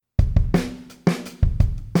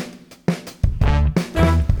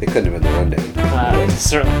It couldn't have been the rundown.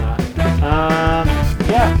 Certainly not.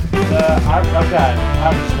 Yeah. I've got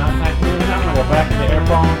obviously not time for it. I'm gonna go back into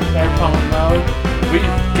airphone mode.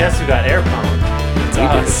 Guess who got airphoned? It's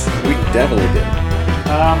us. We definitely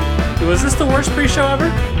did. Was this the worst pre-show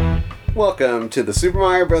ever? Welcome to the Super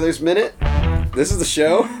Mario Brothers Minute. This is the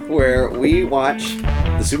show where we watch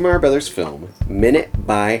the Super Mario Brothers film minute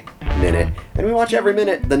by minute. And we watch every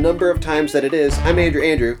minute the number of times that it is. I'm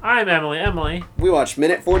Andrew. I'm Emily. We watched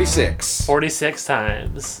minute 46. 46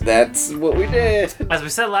 times. That's what we did. As we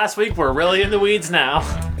said last week, we're really in the weeds now.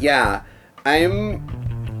 Yeah. I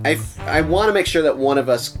want to make sure that one of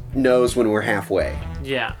us knows when we're halfway.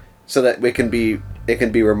 Yeah. So that it can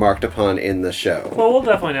be remarked upon in the show. Well, we'll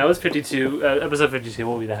definitely know. It's 52. Episode 52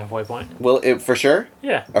 will be the halfway point. Well, for sure?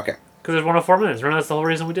 Yeah. Okay. Because there's 104 minutes. Remember, that's the whole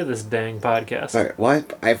reason we did this dang podcast. All right. Well,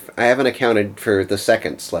 I haven't accounted for the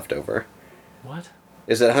seconds left over. What?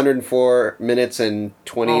 Is it 104 minutes and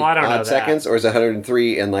 20 odd seconds? Or is it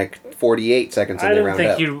 103 and like 48 seconds and they round up? I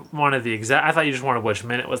didn't think you wanted the exact... I thought you just wanted which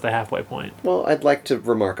minute was the halfway point. Well, I'd like to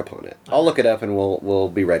remark upon it. I'll look it up and we'll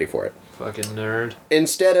be ready for it. Fucking nerd.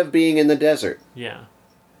 Instead of being in the desert. Yeah.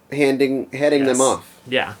 Heading them off.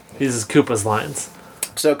 Yeah. These is Koopa's lines.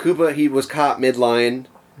 So Koopa, he was caught mid-line.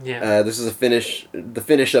 Yeah. This is the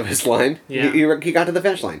finish of his line. Yeah. He got to the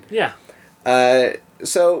finish line. Yeah.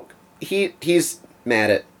 So he's mad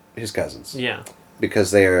at his cousins. Yeah. Because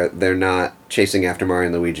they're not chasing after Mario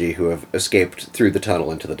and Luigi, who have escaped through the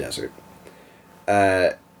tunnel into the desert.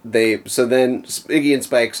 So then Iggy and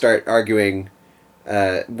Spike start arguing.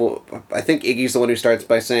 Well, I think Iggy's the one who starts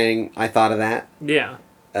by saying, "I thought of that." Yeah.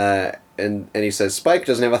 And he says Spike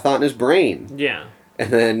doesn't have a thought in his brain. Yeah. And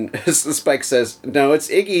then Spike says, "No, it's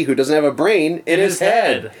Iggy who doesn't have a brain in his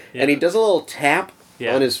head." Yeah. And he does a little tap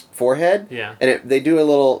on his forehead. Yeah. And they do a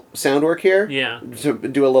little sound work here. Yeah. To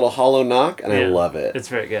do a little hollow knock, and I love it. It's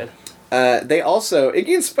very good. They also,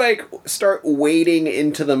 Iggy and Spike start wading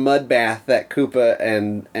into the mud bath that Koopa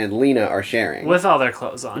and Lena are sharing. With all their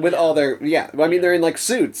clothes on. With all their, well, I mean, they're in like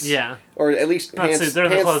suits. Yeah. Or at least Not pants. suits. They're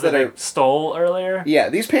in the clothes that they stole earlier. Yeah,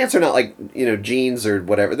 these pants are not like, jeans or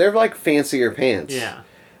whatever. They're like fancier pants. Yeah.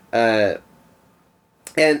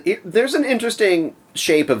 And there's an interesting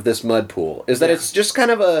shape of this mud pool, is that it's just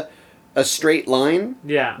kind of a straight line.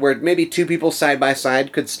 Yeah. Where maybe two people side by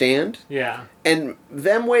side could stand. Yeah. And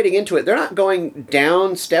them wading into it, they're not going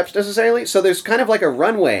down steps necessarily, so there's kind of like a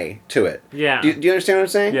runway to it. Yeah. Do you understand what I'm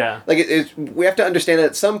saying? Yeah. Like, we have to understand that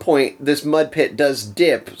at some point, this mud pit does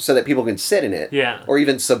dip so that people can sit in it. Yeah. Or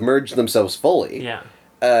even submerge themselves fully. Yeah.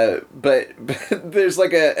 But there's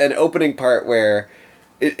like an opening part where,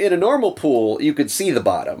 in a normal pool, you could see the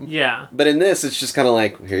bottom. Yeah. But in this, it's just kind of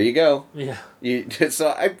like, here you go. Yeah. So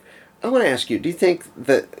I want to ask you, do you think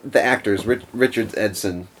that the actors, Richard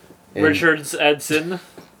Edson...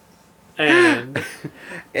 and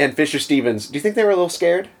Fisher Stevens, do you think they were a little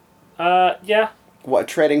scared? Yeah. What,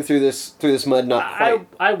 treading through this mud? Not quite.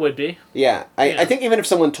 I would be. Yeah. I think even if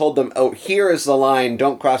someone told them, "Oh, here is the line.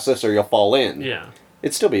 Don't cross this, or you'll fall in." Yeah.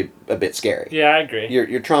 It'd still be a bit scary. Yeah, I agree.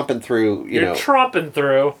 You're tromping through. You're tromping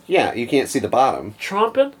through. Yeah, you can't see the bottom.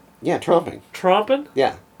 Tromping? Yeah, tromping. Tromping?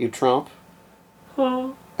 Yeah, you tromp.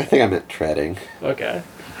 Oh. I think I meant treading. Okay.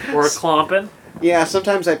 Or clomping? Yeah,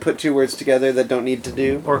 sometimes I put two words together that don't need to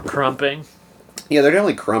do. Or crumping. Yeah, they're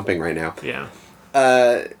definitely crumping right now. Yeah.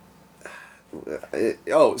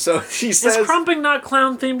 So she says... Is crumping not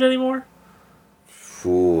clown-themed anymore?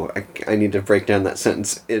 Ooh, I need to break down that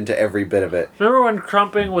sentence into every bit of it. Remember when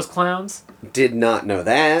crumping was clowns? Did not know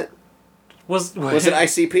that. Was it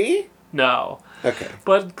ICP? No. Okay.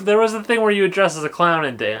 But there was a thing where you would dress as a clown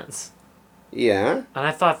and dance. Yeah? And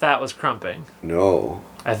I thought that was crumping. No.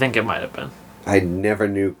 I think it might have been. I never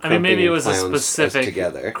knew crumping. I mean, maybe it was a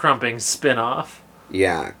specific crumping spin-off.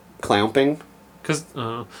 Yeah. Clowmping? Because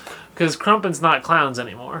crumping's not clowns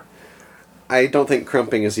anymore. I don't think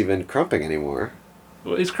crumping is even crumping anymore.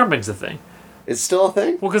 Well, crumping's a thing. It's still a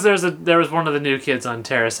thing? Well, because there was one of the new kids on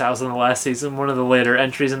Terrace House in the last season. One of the later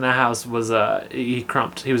entries in the house was he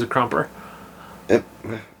crumped. He was a crumper.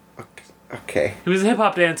 Okay. He was a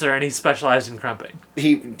hip-hop dancer, and he specialized in crumping.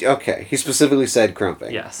 He specifically said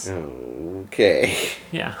crumping. Yes. Okay.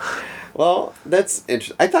 Yeah. Well, that's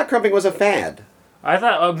interesting. I thought crumping was a fad. I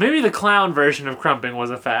thought maybe the clown version of crumping was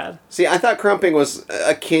a fad. See, I thought crumping was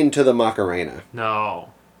akin to the Macarena.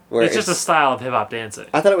 No. It's just a style of hip-hop dancing.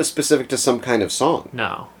 I thought it was specific to some kind of song.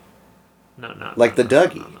 No. Like the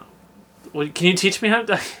Dougie. No. Well, can you teach me how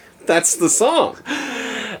to... That's the song.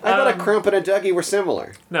 I thought a crump and a Dougie were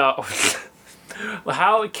similar. No.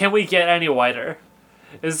 How can we get any whiter?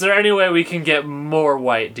 Is there any way we can get more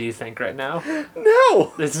white, do you think, right now?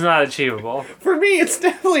 No! It's not achievable. For me, it's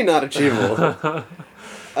definitely not achievable.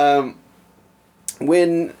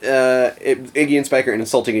 When Iggy and Spike are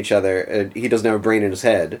insulting each other, he doesn't have a brain in his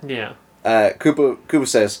head. Yeah. Koopa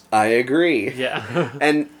says, "I agree." Yeah.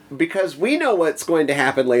 And because we know what's going to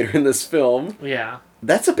happen later in this film, Yeah.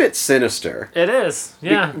 that's a bit sinister. It is.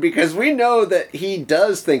 Yeah. Because we know that he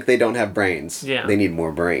does think they don't have brains. Yeah. They need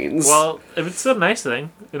more brains. Well, it's a nice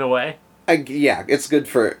thing, in a way. Yeah, it's good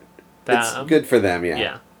for... It's good for them,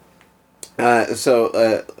 yeah. Yeah.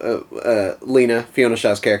 So Lena, Fiona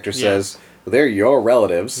Shaw's character, says, "They're your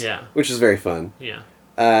relatives." Yeah. Which is very fun. Yeah.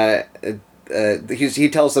 He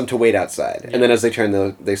tells them to wait outside, and then as they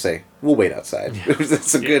turn, they say, "We'll wait outside." Yeah.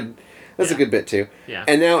 That's a good. That's a good bit too. Yeah.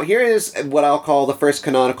 And now here is what I'll call the first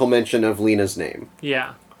canonical mention of Lena's name,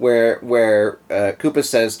 Yeah. where Koopa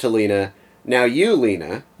says to Lena, "Now you,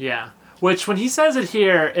 Lena." Yeah. Which, when he says it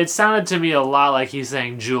here, it sounded to me a lot like he's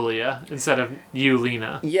saying Julia instead of you,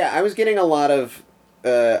 Lena. Yeah, I was getting a lot of.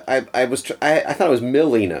 I thought it was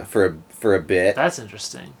Milena for a bit. That's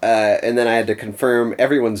interesting. And then I had to confirm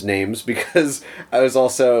everyone's names because I was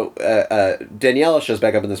also Daniela shows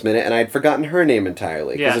back up in this minute, and I had forgotten her name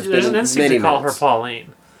entirely. Yeah, there's an instinct to call her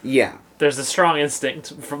Pauline. Yeah, there's a strong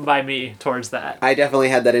instinct by me towards that. I definitely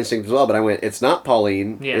had that instinct as well, but I went, it's not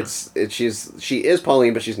Pauline. Yeah, she is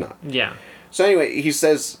Pauline, but she's not. Yeah. So anyway, he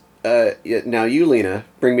says, "Now you, Lena,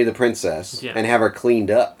 bring me the princess and have her cleaned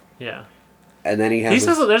up." Yeah. And then he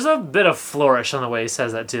says there's a bit of flourish on the way he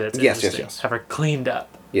says that too. That's interesting. Yes. Have her cleaned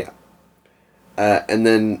up. Yeah. And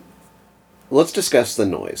then let's discuss the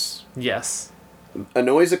noise. Yes. A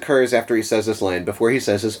noise occurs after he says this line, before he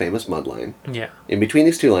says his famous mud line. Yeah. In between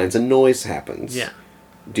these two lines, a noise happens. Yeah.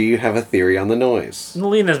 Do you have a theory on the noise?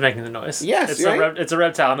 Lena's making the noise. Yes, it's right? it's a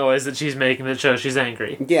reptile noise that she's making that shows she's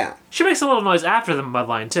angry. Yeah. She makes a little noise after the mud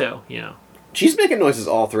line too, you know. She's making noises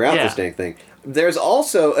all throughout this dang thing. There's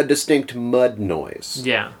also a distinct mud noise.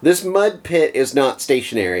 Yeah. This mud pit is not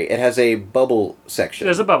stationary. It has a bubble section.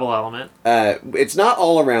 There's a bubble element. It's not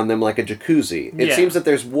all around them like a jacuzzi. It seems that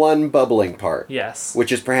there's one bubbling part. Yes.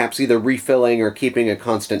 Which is perhaps either refilling or keeping a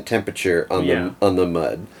constant temperature on the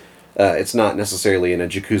mud. It's not necessarily in a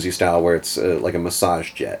jacuzzi style where it's like a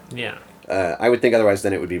massage jet. Yeah. I would think otherwise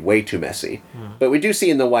then it would be way too messy. But we do see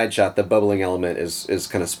in the wide shot the bubbling element is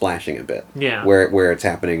kind of splashing a bit. Yeah. Where it's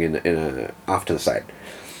happening in a off to the side.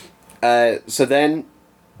 So then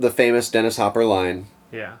the famous Dennis Hopper line.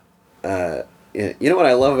 Yeah. You know what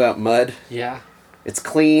I love about mud? Yeah. It's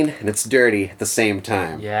clean and it's dirty at the same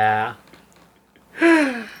time. Yeah.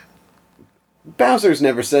 Bowser's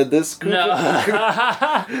never said this. No.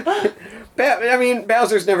 I mean,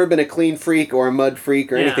 Bowser's never been a clean freak or a mud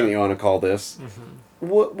freak or anything you want to call this. Mm-hmm.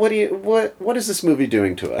 What is this movie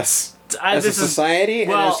doing to us as a society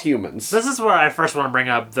and as humans? This is where I first want to bring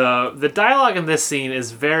up the dialogue in this scene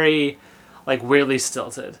is very like weirdly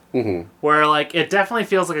stilted. Mm-hmm. Where like it definitely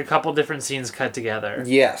feels like a couple different scenes cut together.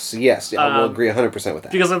 Yes, I will agree 100% with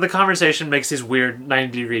that. Because like the conversation makes these weird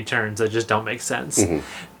 90-degree turns that just don't make sense. Mm-hmm.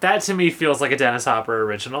 That to me feels like a Dennis Hopper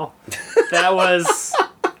original. That was.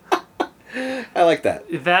 I like that.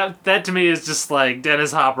 That to me is just like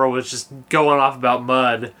Dennis Hopper was just going off about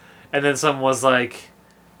mud, and then someone was like,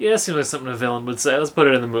 "Yeah, it seems like something a villain would say. Let's put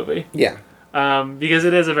it in the movie." Yeah. Because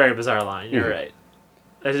it is a very bizarre line. You're right,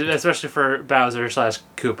 especially for Bowser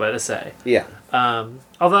 / Koopa to say. Yeah.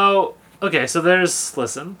 Although, okay, so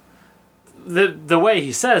listen, the way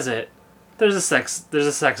he says it, there's a sex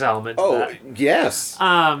element to that. Oh, yes.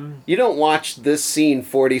 You don't watch this scene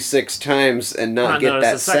 46 times and not get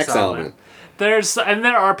that sex element. There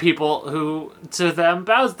are people who, to them,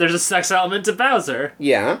 there's a sex element to Bowser.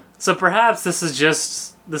 Yeah. So perhaps this is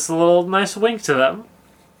just this little nice wink to them.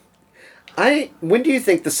 When do you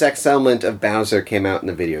think the sex element of Bowser came out in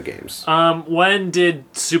the video games? When did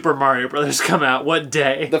Super Mario Brothers come out? What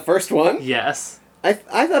day? The first one? Yes. I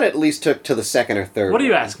thought it at least took to the second or third. What are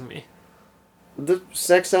you asking me? The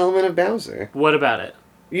sex element of Bowser. What about it?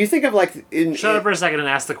 You think of like... Shut up for a second and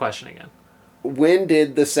ask the question again. When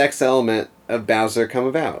did the sex element of Bowser come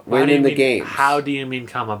about? When in the games? How do you mean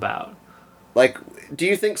come about? Like, do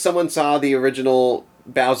you think someone saw the original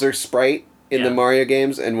Bowser sprite in the Mario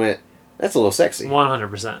games and went, that's a little sexy?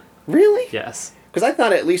 100%. Really? Yes. Because I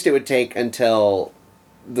thought at least it would take until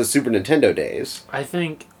the Super Nintendo days. I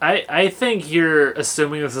think you're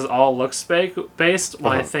assuming this is all looks based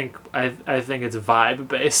when I think it's vibe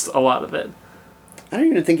based, a lot of it. I don't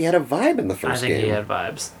even think he had a vibe in the first game. I think he had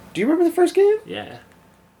vibes. Do you remember the first game? Yeah.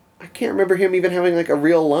 I can't remember him even having like a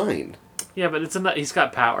real line. Yeah, but it's enough. He's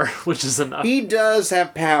got power, which is enough. He does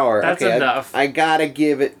have power. That's enough. I gotta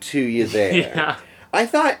give it to you there. Yeah. I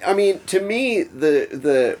thought, I mean, to me,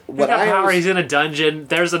 the He's what got I power. always, He's in a dungeon.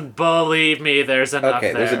 Believe me, there's enough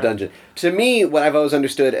okay, there. there's a dungeon. To me, what I've always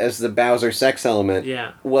understood as the Bowser sex element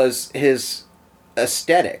Yeah. was his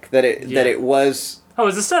aesthetic. That Yeah. it was Oh,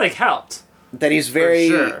 his aesthetic helped. that he's For very.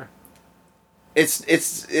 sure.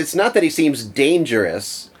 It's not that he seems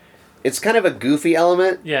dangerous. It's kind of a goofy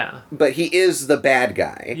element. Yeah. But he is the bad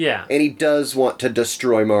guy. Yeah. And he does want to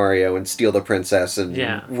destroy Mario and steal the princess and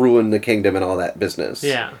Yeah. ruin the kingdom and all that business.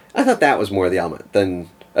 Yeah. I thought that was more the element than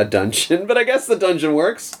a dungeon, but I guess the dungeon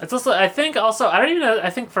works. It's also, I think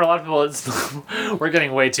for a lot of people, it's, we're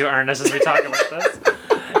getting way too earnest as we talk about this.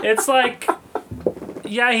 It's like,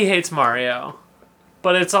 yeah, he hates Mario,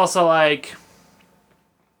 but it's also like,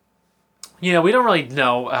 you know, we don't really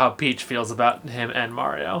know how Peach feels about him and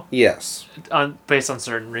Mario, Yes. based on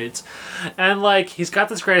certain reads. And, like, he's got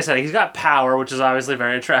this great aesthetic. He's got power, which is obviously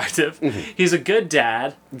very attractive. Mm-hmm. He's a good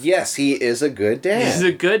dad. Yes, he is a good dad. He's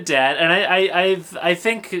a good dad, and I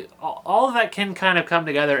think all of that can kind of come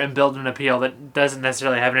together and build an appeal that doesn't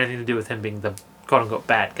necessarily have anything to do with him being the quote-unquote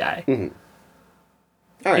bad guy. Mm-hmm.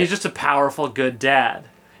 All right. He's just a powerful, good dad.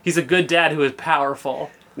 He's a good dad who is powerful.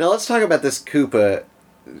 Now let's talk about this Koopa.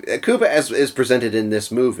 Koopa as is presented in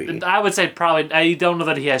this movie. I would say probably, I don't know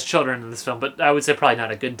that he has children in this film, but I would say probably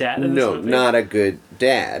not a good dad in this No, movie. not a good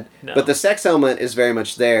dad. No. But the sex element is very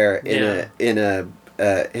much there Yeah.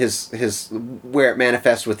 his where it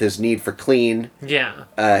manifests with his need for clean, Yeah.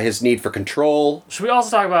 his need for control. Should we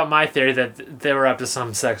also talk about my theory that they were up to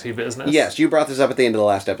some sexy business? Yes, you brought this up at the end of the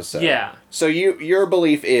last episode. Yeah. So your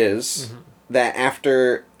belief is that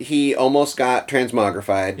after he almost got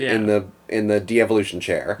transmogrified Yeah. in the de-evolution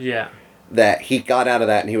chair, Yeah. that he got out of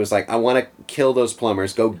that and he was like, I want to kill those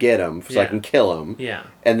plumbers, go get them so I Yeah. can kill them. Yeah.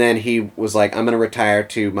 And then he was like, I'm going to retire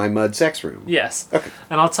to my mud sex room. Yes. Okay.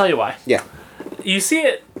 And I'll tell you why. Yeah. You see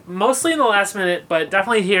it mostly in the last minute, but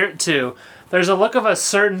definitely here too. There's a look of a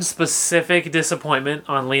certain specific disappointment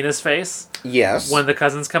on Lena's face Yes. when the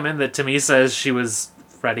cousins come in that to me says she was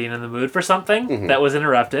ready and in the mood for something that was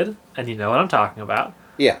interrupted, and you know what I'm talking about.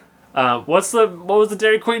 Yeah. What was the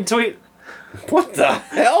Dairy Queen tweet? What the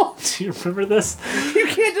hell? Do you remember this? You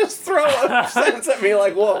can't just throw a sentence at me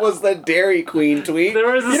like, what was the Dairy Queen tweet?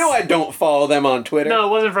 There was You know I don't follow them on Twitter. No, it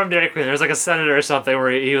wasn't from Dairy Queen. There was like a senator or something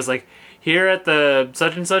where he was like, "Here at the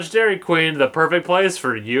such and such Dairy Queen, the perfect place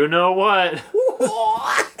for you know what."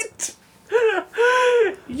 What?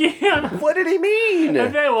 Yeah. What did he mean?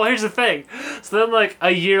 Okay, well, here's the thing. So then, like,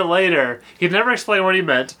 a year later, he never explained what he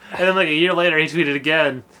meant. And then, like, a year later, he tweeted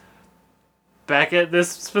again, "Back at this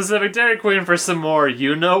specific Dairy Queen for some more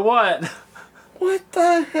you know what." What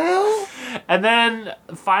the hell? And then,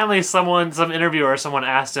 finally, some interviewer or someone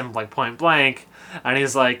asked him, like, point blank, and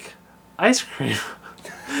he's like, "Ice cream."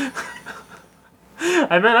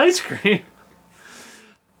 I meant ice cream.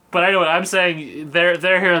 But anyway, I'm saying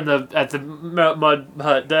they're here at the Mud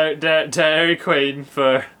Hut Dairy Queen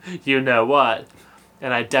for you know what,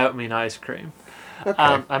 and I doubt mean ice cream. Okay.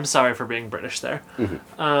 I'm sorry for being British there.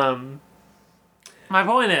 My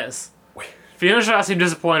point is, Fiona Shaw seemed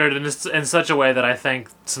disappointed in such a way that I think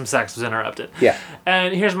some sex was interrupted. Yeah.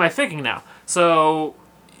 And here's my thinking now. So,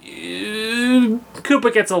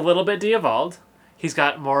 Koopa gets a little bit de-evolved. He's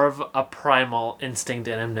got more of a primal instinct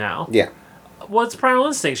in him now. Yeah. What's primal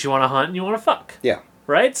instincts? You want to hunt and you want to fuck. Yeah.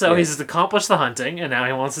 Right? So Yeah. he's accomplished the hunting, and now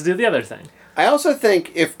he wants to do the other thing. I also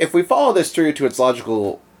think if we follow this through to its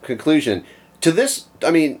logical conclusion, to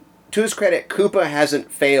his credit, Koopa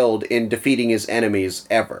hasn't failed in defeating his enemies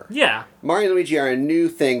ever. Yeah. Mario and Luigi are a new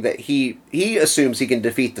thing that he assumes he can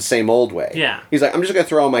defeat the same old way. Yeah. He's like, I'm just going to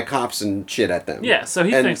throw all my cops and shit at them. Yeah, so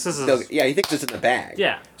he And thinks this is... he thinks it's in the bag.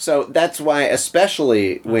 Yeah. So that's why,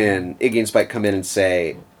 especially when Iggy and Spike come in and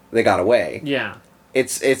say they got away, Yeah.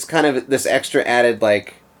 it's kind of this extra added,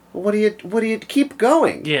 like, what do you keep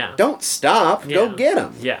going? Yeah. Don't stop. Yeah. Go get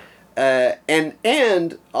them. Yeah.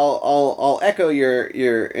 And I'll echo your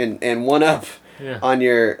and one up Yeah. on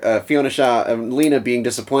your Fiona Shaw Lena being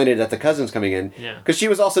disappointed at the cousins coming in. Yeah. Because she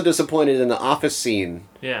was also disappointed in the office scene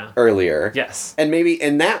Yeah. earlier. Yes. And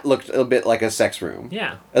that looked a bit like a sex room.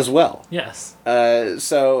 Yeah. As well. Yes.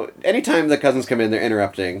 So anytime the cousins come in, they're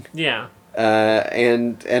interrupting. Yeah.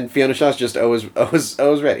 And Fiona Shaw's just always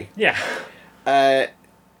ready. Yeah.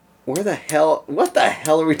 What the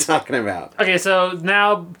hell are we talking about? Okay, so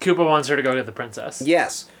now Koopa wants her to go get the princess.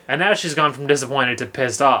 Yes. And now she's gone from disappointed to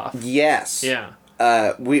pissed off. Yes. Yeah.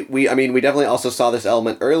 We definitely also saw this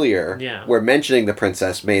element earlier. Yeah. Where mentioning the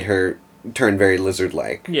princess made her turn very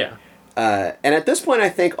lizard-like. Yeah. And at this point, I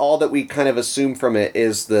think all that we kind of assume from it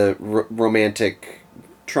is the romantic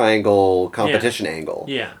triangle competition angle.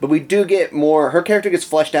 Yeah. But we do get more. Her character gets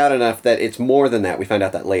fleshed out enough that it's more than that. We find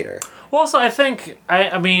out that later. Well, also, I think,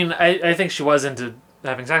 I think she was into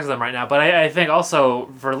having sex with him right now, but I think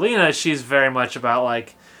also for Lena, she's very much about,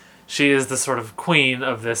 like, she is the sort of queen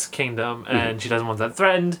of this kingdom, and she doesn't want that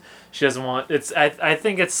threatened. She doesn't want, I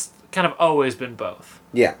think it's kind of always been both.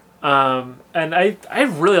 Yeah. And I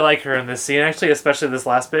really like her in this scene, actually, especially this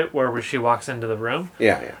last bit where she walks into the room.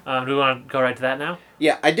 Yeah. Do we want to go right to that now?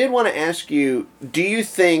 Yeah, I did want to ask you, do you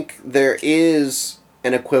think there is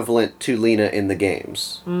an equivalent to Lena in the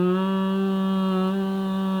games?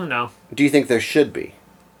 No. Do you think there should be?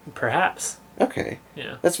 Perhaps. Okay.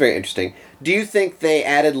 Yeah. That's very interesting. Do you think they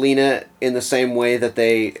added Lena in the same way that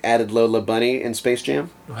they added Lola Bunny in Space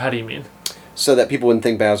Jam? How do you mean? So that people wouldn't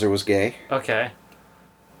think Bowser was gay? Okay.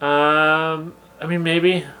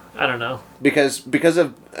 Maybe. I don't know. Because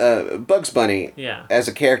of Bugs Bunny, Yeah. as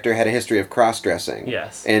a character, had a history of cross-dressing.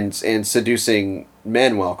 Yes. And seducing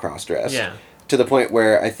men while cross-dressed. Yeah. To the point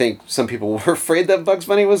where I think some people were afraid that Bugs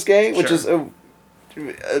Bunny was gay, which Sure. is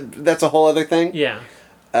that's a whole other thing. Yeah.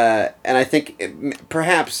 And I think,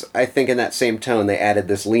 perhaps, in that same tone, they added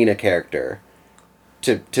this Lena character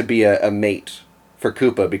to be a mate for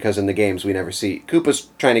Koopa, because in the games we never see... Koopa's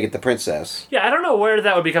trying to get the princess. Yeah, I don't know where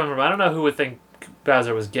that would be coming from. I don't know who would think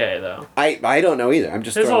Bowser was gay, though. I don't know either. I'm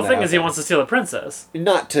just His throwing whole that thing out is he there. wants to steal a princess.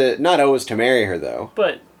 Not always to marry her, though.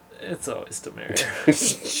 But it's always to marry her.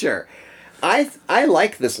 Sure. I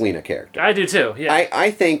like this Lena character. I do, too. Yeah.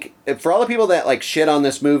 I think, for all the people that, like, shit on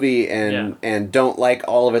this movie and don't like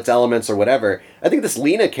all of its elements or whatever, I think this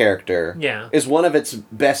Lena character is one of its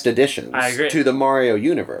best additions I agree. to the Mario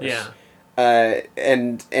universe. Yeah.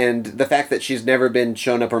 And the fact that she's never been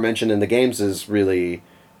shown up or mentioned in the games is really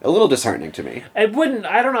a little disheartening to me. I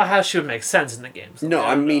don't know how she would make sense in the games. No,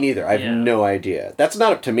 I mean neither. I have no idea. That's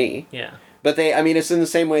not up to me. Yeah. But it's in the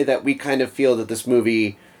same way that we kind of feel that this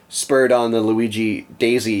movie spurred on the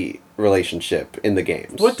Luigi-Daisy relationship in the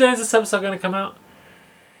games. What day is this episode going to come out?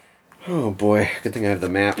 Oh boy, good thing I have the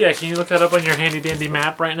map. Yeah, can you look that up on your handy-dandy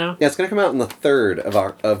map right now? Yeah, it's going to come out on the 3rd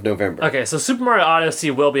of November. Okay, so Super Mario Odyssey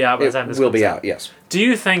will be out by the time this will comes be out, yes. Do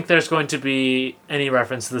you think there's going to be any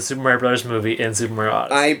reference to the Super Mario Bros. Movie in Super Mario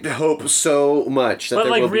Odyssey? I hope so much that but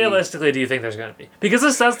there like will be... realistically, do you think there's going to be? Because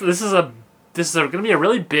this is going to be a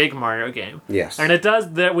really big Mario game. Yes. And it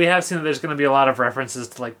does that. We have seen that there's going to be a lot of references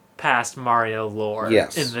to like past Mario lore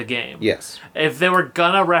in the game. Yes. If they were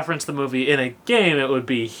gonna reference the movie in a game, it would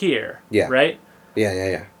be here. Yeah. Right?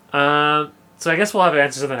 Yeah. So I guess we'll have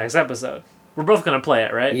answers in the next episode. We're both gonna play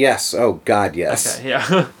it, right? Yes. Oh God, yes. Okay,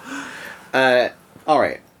 yeah. All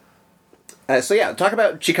right. So yeah, talk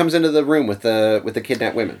about she comes into the room with the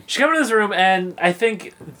kidnapped women. She comes into this room, and I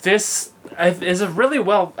think this is a really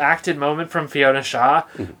well acted moment from Fiona Shaw,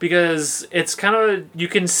 because it's kind of, you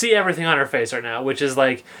can see everything on her face right now, which is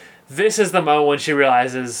like, this is the moment when she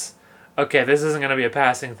realizes, okay, this isn't going to be a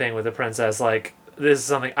passing thing with the princess. Like, this is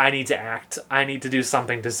something I need to act. I need to do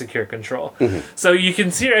something to secure control. So you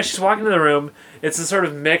can see her as she's walking into the room. It's a sort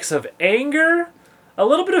of mix of anger, a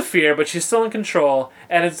little bit of fear, but she's still in control,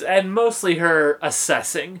 and mostly her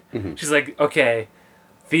assessing. She's like, okay,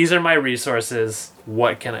 these are my resources.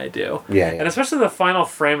 What can I do? Yeah. And especially the final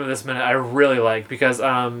frame of this minute, I really like, because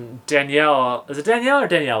Danielle, is it Danielle or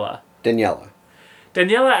Daniela?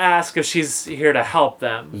 Daniela asks if she's here to help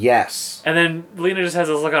them. Yes. And then Lena just has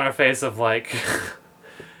this look on her face of like,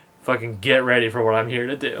 fucking get ready for what I'm here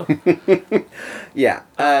to do. Yeah.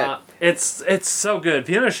 It's so good.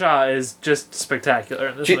 Fiona Shaw is just spectacular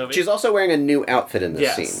in this movie. She's also wearing a new outfit in this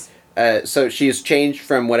Yes. scene. So she's changed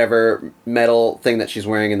from whatever metal thing that she's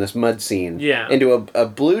wearing in this mud scene into a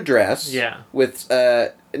blue dress. Yeah. With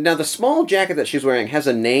now the small jacket that she's wearing has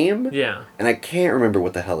a name. Yeah. And I can't remember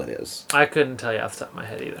what the hell it is. I couldn't tell you off the top of my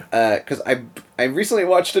head either. Because I recently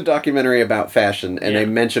watched a documentary about fashion, and they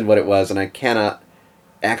mentioned what it was, and I cannot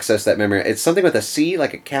access that memory. It's something with a C,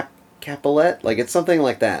 like a capulette, like it's something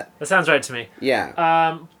like that. That sounds right to me. Yeah.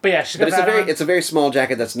 But yeah, she's got But it's a very small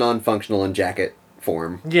jacket that's non-functional in jacket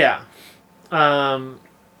form. Yeah.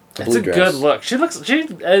 It's blue a dress. good look.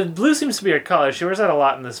 Blue seems to be her color. She wears that a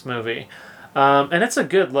lot in this movie. And it's a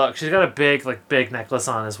good look. She's got a big necklace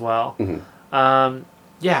on as well.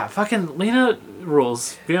 Yeah, fucking Lena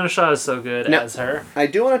rules. Fiona Shaw is so good as her. I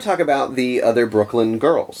do want to talk about the other Brooklyn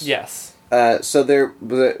girls. Yes. So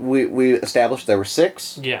we established there were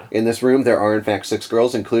 6. Yeah. In this room, there are in fact 6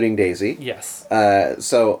 girls, including Daisy. Yes.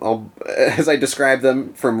 So as I describe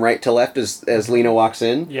them from right to left as Lena walks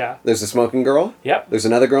in. Yeah. There's a smoking girl. Yep. There's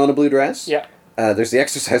another girl in a blue dress. Yep. There's the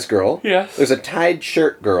exercise girl. Yeah. There's a tied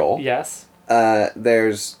shirt girl. Yes.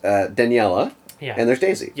 There's Daniela. Yeah. And there's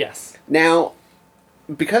Daisy. Yes. Now,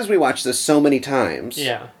 because we watched this so many times,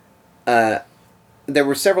 Yeah. there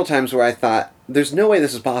were several times where I thought, there's no way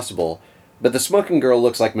this is possible, but the smoking girl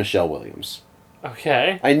looks like Michelle Williams.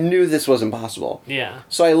 Okay. I knew this wasn't possible. Yeah.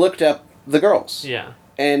 So I looked up the girls. Yeah.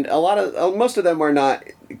 And most of them were not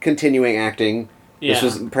continuing acting. Yeah. This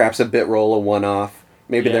was perhaps a bit role, a one-off.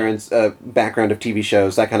 Maybe Yeah. they're in a background of TV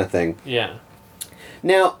shows, that kind of thing. Yeah.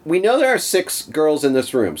 Now, we know there are 6 girls in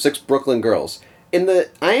this room, 6 Brooklyn girls. In the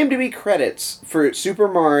IMDb credits for Super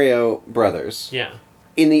Mario Brothers, Yeah.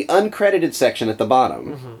 in the uncredited section at the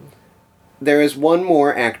bottom, there is one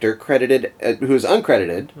more actor credited who is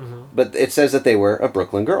uncredited, but it says that they were a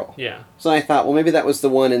Brooklyn girl. Yeah. So I thought, well, maybe that was the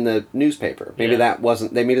one in the newspaper. Maybe Yeah. that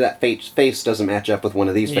wasn't. Maybe that face doesn't match up with one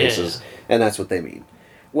of these faces, and that's what they mean.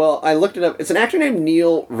 Well, I looked it up. It's an actor named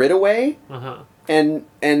Neil Ridaway,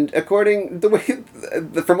 and according the way,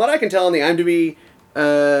 from what I can tell on the IMDb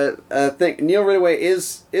thing, Neil Ridaway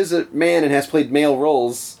is a man and has played male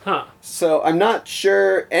roles. Huh. So I'm not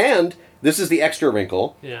sure. And this is the extra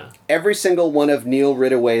wrinkle. Yeah. Every single one of Neil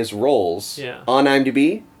Ridaway's roles on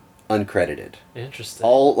IMDb, uncredited. Interesting.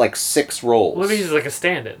 All like 6 roles. Maybe he's like a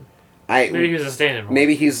stand-in. Maybe he's a stand-in.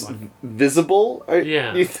 Maybe he's visible.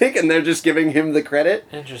 Yeah. You think, and they're just giving him the credit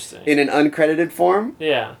Interesting. in an uncredited form.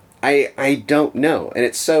 Yeah. I don't know, and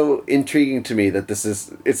it's so intriguing to me that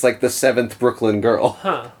it's like the 7th Brooklyn girl.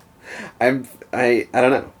 Huh. I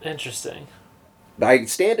don't know. Interesting.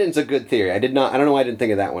 Stand-in's a good theory. I don't know why I didn't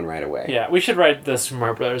think of that one right away. Yeah, we should write the Super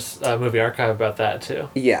Mario Brothers movie archive about that too.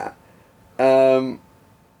 Yeah. Fiona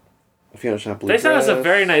Shop Blue They sent us a Dress.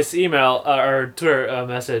 very nice email or Twitter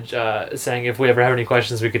message saying if we ever have any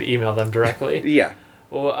questions, we could email them directly. Yeah.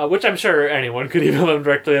 Well, which I'm sure anyone could email them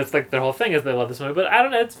directly. That's like their whole thing is they love this movie. But I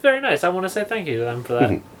don't know. It's very nice. I want to say thank you to them for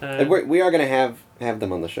that. And we are going to have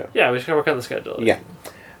them on the show. Yeah, we should work on the schedule. Yeah.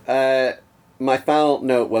 My final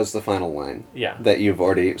note was the final line. Yeah. That you've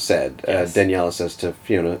already said. Yes. Daniela says to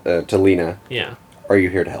Fiona, to Lena, Yeah. "Are you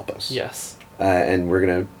here to help us?" Yes. And we're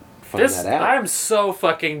gonna find that out. I'm so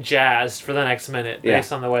fucking jazzed for the next minute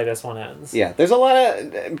based on the way this one ends. Yeah, there's a lot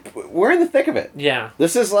of. We're in the thick of it. Yeah.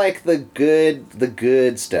 This is like the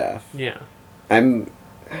good stuff. Yeah.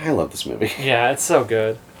 I love this movie. Yeah, it's so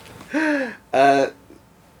good.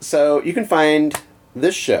 So you can find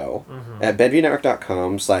this show at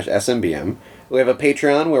BenviewNetwork.com/SMBM. We have a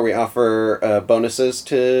Patreon where we offer bonuses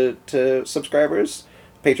to subscribers.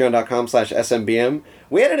 Patreon.com/SMBM.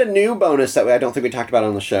 We added a new bonus that I don't think we talked about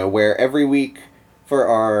on the show, where every week for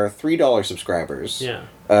our $3 subscribers,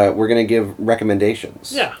 we're going to give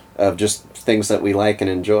recommendations of just things that we like and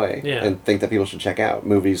enjoy and think that people should check out.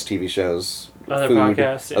 Movies, TV shows, Other food,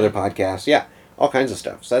 podcasts. other podcasts. Yeah, all kinds of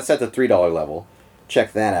stuff. So that's at the $3 level.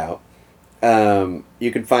 Check that out.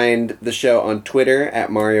 You can find the show on Twitter at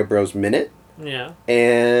Mario Bros Minute. Yeah.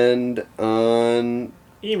 And on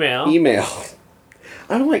Email.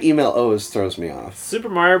 I don't know why email always throws me off. Super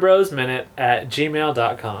Mario Bros Minute at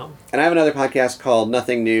gmail.com. And I have another podcast called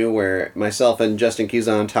Nothing New, where myself and Justin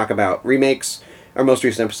Kizon talk about remakes. Our most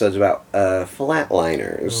recent episode's about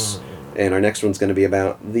Flatliners. And our next one's going to be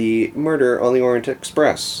about the Murder on the Orient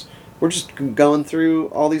Express. We're just going through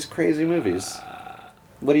all these crazy movies.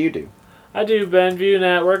 What do you do? I do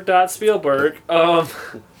BenviewNetwork.Spielberg.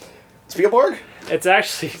 Spielberg? It's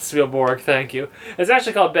actually Spielberg, thank you. It's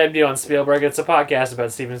actually called Benview on Spielberg. It's a podcast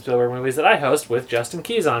about Steven Spielberg movies that I host with Justin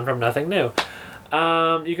Keyson from Nothing New.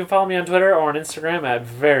 You can follow me on Twitter or on Instagram at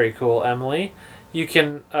VeryCoolEmily. You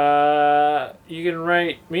can write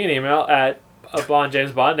me an email at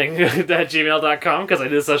bondjamesbonding at gmail.com because I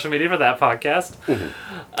do social media for that podcast.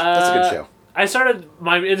 That's a good show.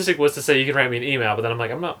 My instinct was to say you can write me an email, but then I'm like,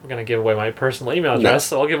 I'm not going to give away my personal email address,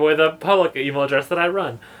 so I'll give away the public email address that I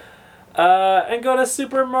run. And go to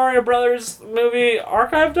Super Mario Brothers Movie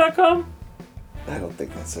Archive.com. I don't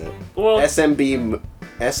think that's it. Well, SMBmovie.com.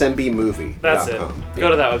 that's it. Yeah. Go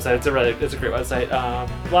to that website. It's a great website.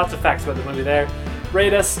 Lots of facts about the movie there.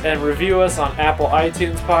 Rate us and review us on Apple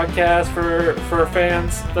iTunes Podcast for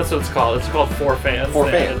fans. That's what it's called. It's called For Fans.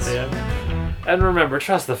 For Fans. And remember,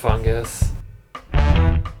 trust the fungus.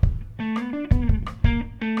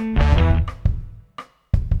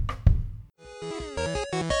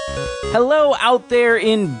 Hello out there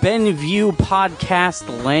in Benview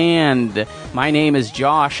podcast land. My name is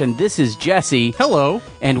Josh and this is Jesse. Hello.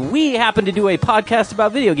 And we happen to do a podcast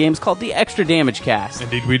about video games called the Extra Damage Cast.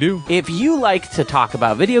 Indeed we do. If you like to talk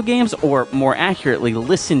about video games, or more accurately,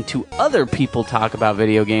 listen to other people talk about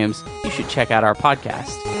video games, you should check out our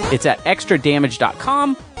podcast. It's at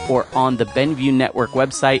extradamage.com or on the Benview Network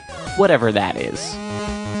website, whatever that is.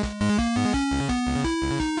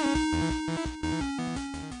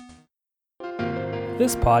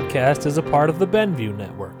 This podcast is a part of the Benview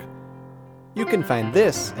Network. You can find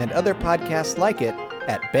this and other podcasts like it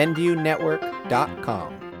at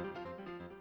BenviewNetwork.com.